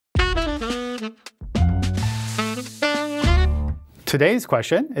Today's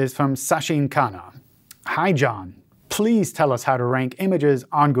question is from Sachin Khanna. Hi, John. Please tell us how to rank images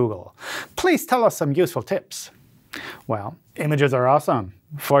on Google. Please tell us some useful tips. Well, images are awesome.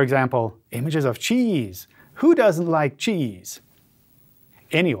 For example, images of cheese. Who doesn't like cheese?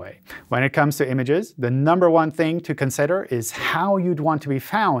 Anyway, when it comes to images, the #1 thing to consider is how you'd want to be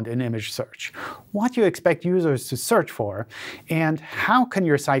found in image search, what you expect users to search for, and how can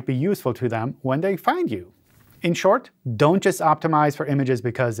your site be useful to them when they find you. In short, don't just optimize for images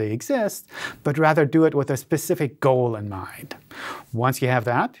because they exist, but rather do it with a specific goal in mind. Once you have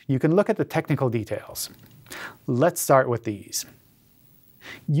that, you can look at the technical details. Let's start with these.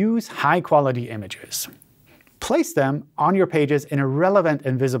 Use high-quality images. Place them on your pages in a relevant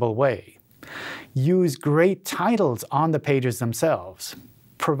and visible way. Use great titles on the pages themselves.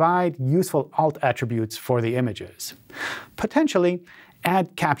 Provide useful alt attributes for the images. Potentially,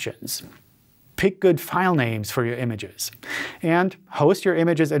 add captions. Pick good file names for your images. And host your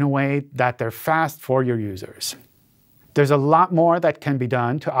images in a way that they're fast for your users. There's a lot more that can be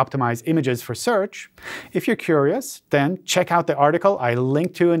done to optimize images for search. If you're curious, then check out the article I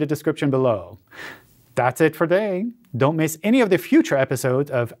linked to in the description below. That's it for today. Don't miss any of the future episodes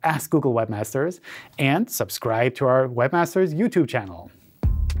of Ask Google Webmasters, and subscribe to our Webmasters YouTube channel.